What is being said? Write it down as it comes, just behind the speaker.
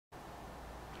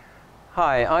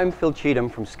Hi, I'm Phil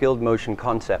Cheetham from Skilled Motion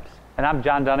Concepts. And I'm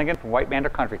John Dunigan from White Manor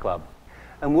Country Club.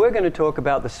 And we're going to talk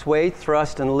about the sway,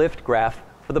 thrust, and lift graph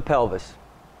for the pelvis.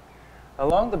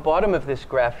 Along the bottom of this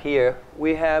graph here,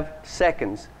 we have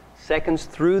seconds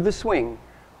through the swing,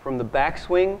 from the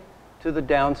backswing to the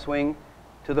downswing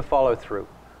to the follow-through.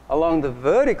 Along the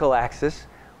vertical axis,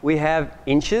 we have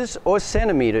inches or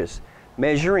centimeters,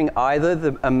 measuring either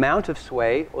the amount of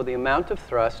sway or the amount of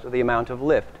thrust or the amount of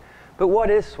lift. But what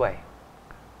is sway?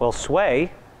 Well,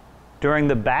 sway during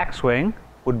the backswing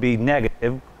would be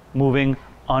negative, moving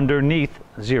underneath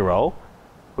zero,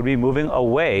 would be moving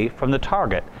away from the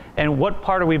target. And what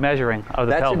part are we measuring of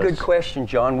the pelvis? That's a good question,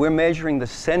 John. We're measuring the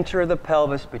center of the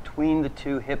pelvis between the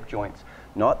two hip joints.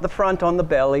 Not the front on the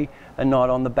belly and not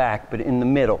on the back, but in the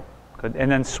middle. Good.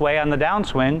 And then sway on the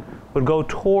downswing would go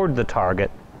toward the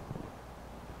target.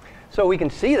 So we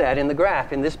can see that in the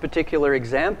graph. In this particular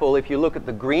example, if you look at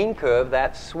the green curve,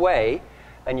 that's sway.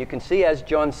 And you can see, as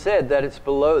John said, that it's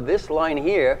below this line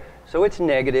here, so it's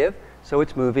negative, so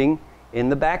it's moving in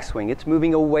the backswing. It's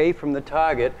moving away from the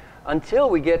target until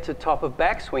we get to top of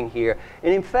backswing here.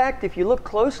 And in fact, if you look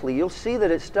closely, you'll see that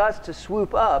it starts to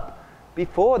swoop up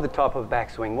before the top of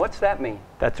backswing. What's that mean?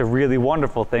 That's a really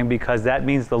wonderful thing, because that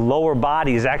means the lower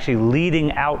body is actually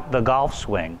leading out the golf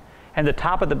swing. And the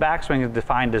top of the backswing is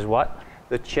defined as what?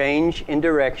 The change in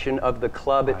direction of the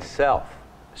club itself.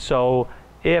 So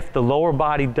if the lower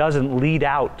body doesn't lead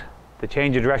out the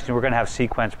change of direction, we're going to have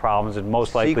sequence problems, and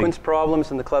most likely sequence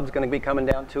problems, and the club's going to be coming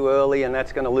down too early, and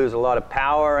that's going to lose a lot of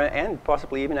power and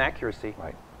possibly even accuracy.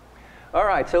 Right. All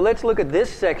right, so let's look at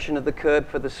this section of the curve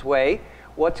for the sway.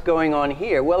 What's going on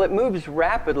here? Well, it moves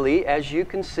rapidly, as you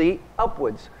can see,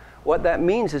 upwards. What that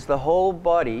means is the whole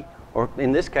body, or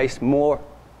in this case more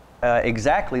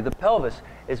exactly, the pelvis,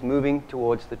 is moving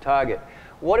towards the target.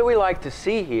 What do we like to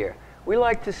see here? We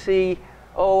like to see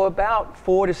about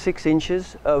 4 to 6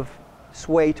 inches of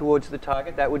sway towards the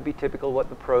target. That would be typical what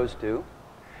the pros do.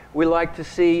 We like to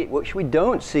see, which we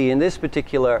don't see in this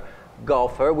particular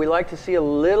golfer, we like to see a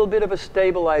little bit of a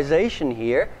stabilization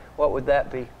here. What would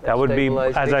that be? That would be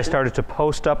as I started to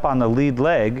post up on the lead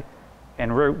leg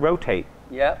and rotate.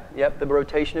 Yep, the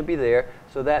rotation would be there,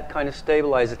 so that kind of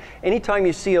stabilizes. Anytime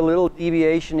you see a little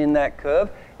deviation in that curve,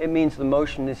 it means the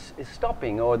motion is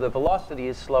stopping, or the velocity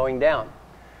is slowing down.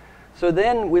 So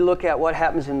then we look at what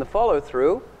happens in the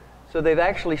follow-through. So they've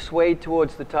actually swayed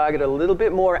towards the target a little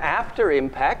bit more after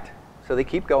impact, so they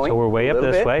keep going. So we're way up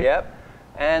this way? Yep,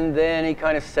 and then he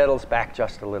kind of settles back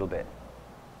just a little bit.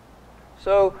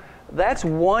 So that's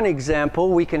one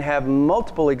example. We can have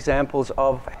multiple examples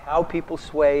of how people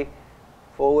sway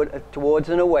forward, towards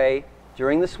and away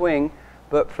during the swing,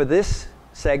 but for this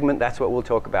segment, that's what we'll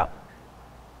talk about.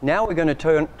 Now we're going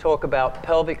to talk about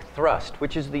pelvic thrust,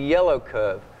 which is the yellow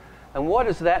curve. And what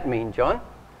does that mean, John?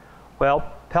 Well,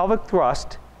 pelvic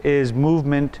thrust is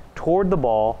movement toward the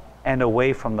ball and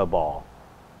away from the ball.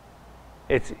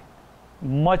 It's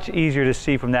much easier to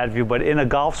see from that view, but in a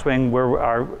golf swing where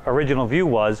our original view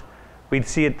was, we'd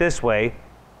see it this way,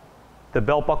 the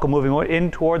belt buckle moving in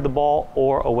toward the ball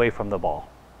or away from the ball.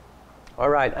 All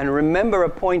right, and remember a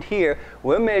point here,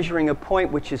 we're measuring a point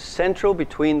which is central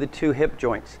between the two hip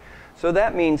joints. So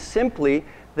that means simply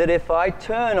that if I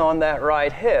turn on that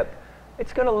right hip,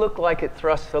 it's going to look like it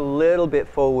thrusts a little bit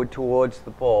forward towards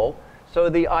the ball. So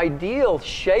the ideal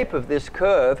shape of this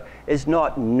curve is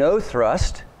not no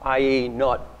thrust, i.e.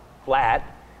 not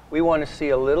flat. We want to see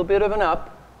a little bit of an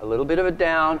up, a little bit of a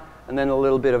down, and then a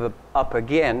little bit of an up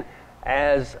again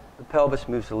as the pelvis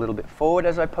moves a little bit forward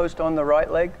as I post on the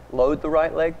right leg, load the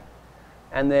right leg,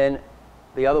 and then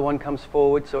the other one comes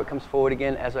forward, so it comes forward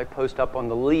again as I post up on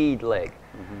the lead leg.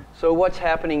 So what's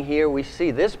happening here, we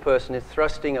see this person is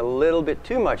thrusting a little bit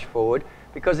too much forward,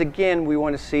 because again, we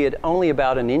want to see it only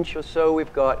about an inch or so.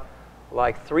 We've got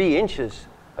like 3 inches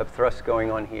of thrust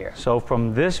going on here. So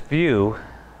from this view,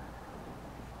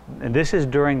 and this is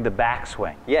during the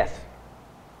backswing. Yes.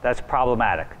 That's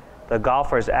problematic. The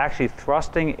golfer is actually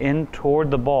thrusting in toward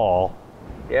the ball.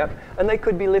 Yep, and they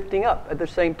could be lifting up at the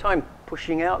same time,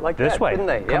 pushing out like this that, way, couldn't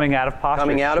they? coming out of posture.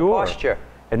 Coming out of posture.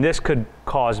 And this could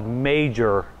cause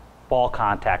major ball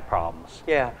contact problems.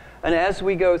 Yeah, and as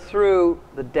we go through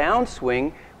the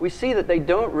downswing, we see that they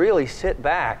don't really sit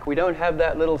back. We don't have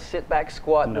that little sit back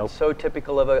squat that's so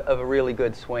typical of a really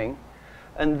good swing.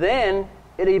 And then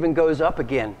it even goes up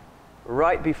again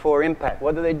right before impact.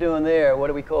 What are they doing there? What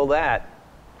do we call that?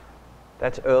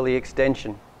 That's early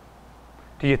extension.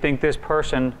 Do you think this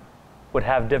person would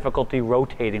have difficulty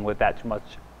rotating with that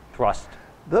much thrust?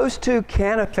 Those two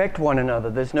can affect one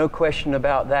another. There's no question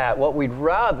about that. What we'd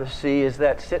rather see is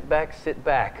that sit back,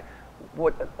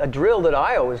 a drill that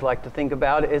I always like to think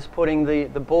about is putting the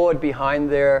board behind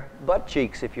their butt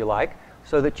cheeks, if you like,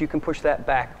 so that you can push that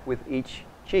back with each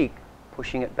cheek,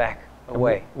 pushing it back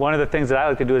away. One of the things that I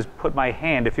like to do is put my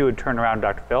hand, if you would turn around,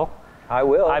 Dr. Phil. I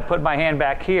will. I put my hand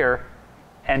back here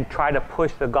and try to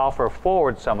push the golfer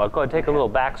forward somewhat. Go ahead, take a little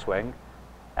backswing.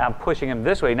 I'm pushing him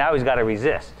this way. Now he's got to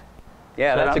resist.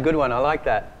 Yeah, so that's a good one. I like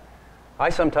that. I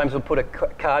sometimes will put a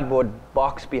cardboard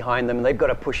box behind them, and they've got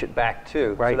to push it back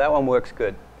too. Right. So that one works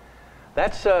good.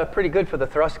 That's pretty good for the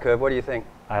thrust curve. What do you think?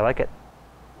 I like it.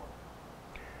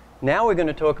 Now we're going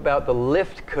to talk about the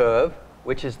lift curve,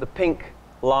 which is the pink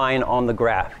line on the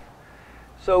graph.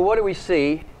 So what do we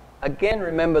see? Again,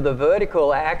 remember the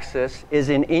vertical axis is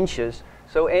in inches.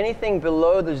 So anything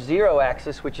below the 0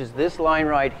 axis, which is this line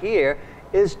right here,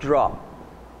 is drop.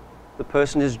 The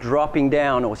person is dropping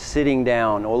down or sitting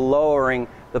down or lowering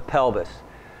the pelvis.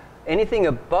 Anything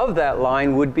above that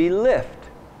line would be lift.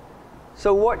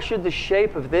 So what should the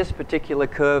shape of this particular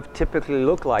curve typically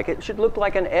look like? It should look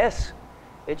like an S.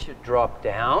 It should drop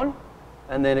down,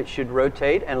 and then it should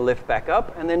rotate and lift back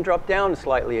up, and then drop down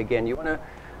slightly again. You want to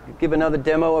give another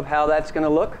demo of how that's going to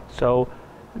look? So,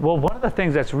 well, one of the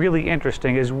things that's really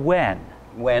interesting is when.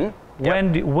 When?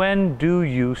 When do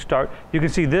you start? You can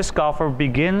see this golfer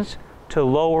begins to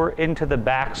lower into the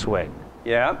backswing.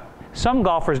 Yeah. Some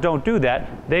golfers don't do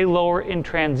that. They lower in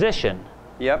transition.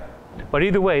 Yep. But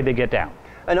either way, they get down.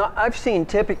 And I've seen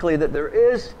typically that there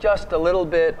is just a little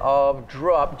bit of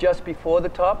drop just before the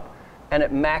top, and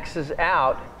it maxes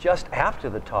out just after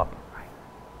the top.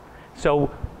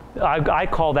 So I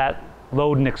call that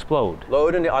load and explode.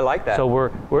 Load and I like that. So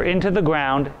we're into the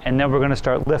ground, and then we're going to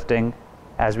start lifting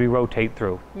as we rotate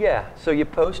through. Yeah, so you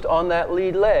post on that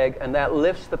lead leg, and that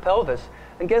lifts the pelvis.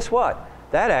 And guess what?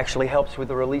 That actually helps with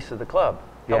the release of the club.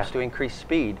 Helps to increase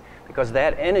speed, because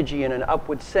that energy in an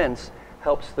upward sense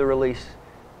helps the release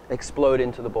explode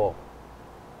into the ball.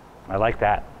 I like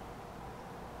that.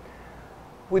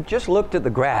 We've just looked at the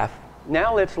graph.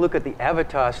 Now let's look at the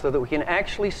avatar so that we can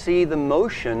actually see the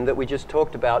motion that we just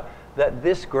talked about that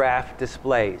this graph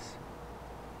displays.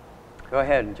 Go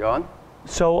ahead, John.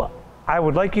 So I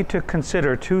would like you to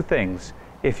consider two things.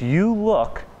 If you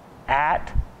look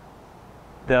at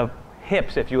the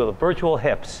hips, if you will, the virtual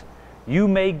hips, you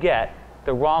may get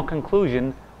the wrong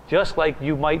conclusion, just like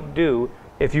you might do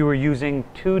if you were using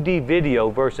 2D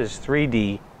video versus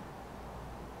 3D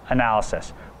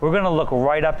analysis. We're going to look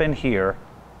right up in here.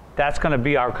 That's going to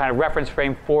be our kind of reference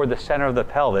frame for the center of the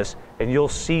pelvis, and you'll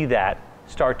see that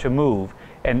start to move.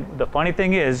 And the funny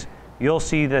thing is, you'll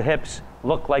see the hips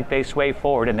look like they sway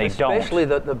forward, and they don't. Especially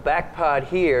the back part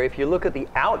here. If you look at the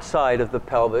outside of the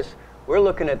pelvis, we're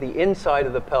looking at the inside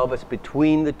of the pelvis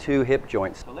between the two hip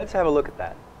joints. So let's have a look at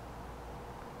that.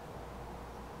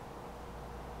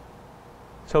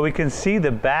 So we can see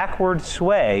the backward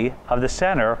sway of the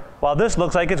center, while this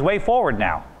looks like it's way forward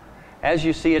now. As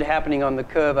you see it happening on the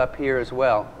curve up here as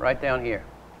well, right down here.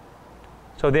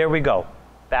 So there we go,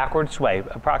 backward sway,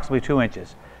 approximately 2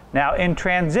 inches. Now in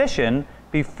transition,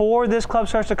 before this club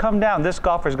starts to come down, this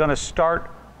golfer is going to start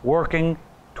working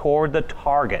toward the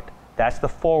target. That's the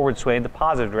forward sway in the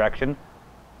positive direction.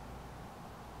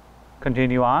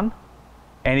 Continue on.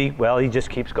 And he just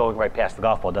keeps going right past the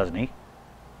golf ball, doesn't he?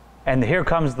 And here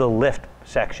comes the lift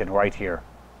section right here.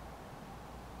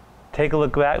 Take a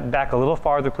look back a little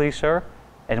farther, please, sir,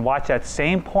 and watch that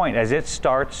same point as it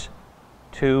starts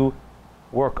to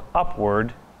work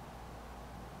upward.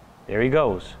 There he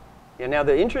goes. Yeah, now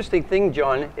the interesting thing,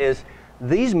 John, is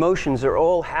these motions are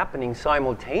all happening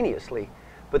simultaneously.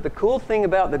 But the cool thing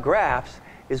about the graphs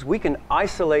is we can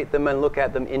isolate them and look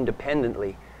at them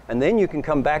independently. And then you can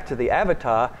come back to the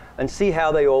avatar and see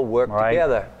how they all work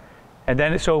together. And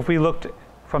then, so if we looked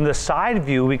from the side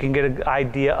view, we can get an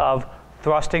idea of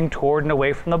thrusting toward and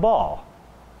away from the ball.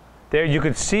 There you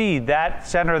could see that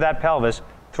center of that pelvis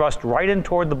thrust right in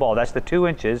toward the ball. That's the 2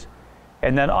 inches.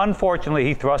 And then unfortunately,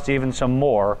 he thrusts even some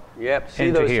more. Yep, see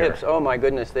into those here. hips. Oh my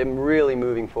goodness, they're really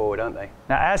moving forward, aren't they?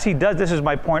 Now as he does, this is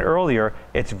my point earlier,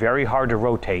 it's very hard to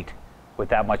rotate with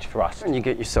that much thrust. And you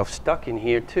get yourself stuck in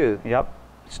here too. Yep,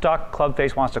 stuck, club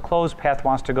face wants to close, path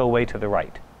wants to go way to the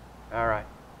right. All right.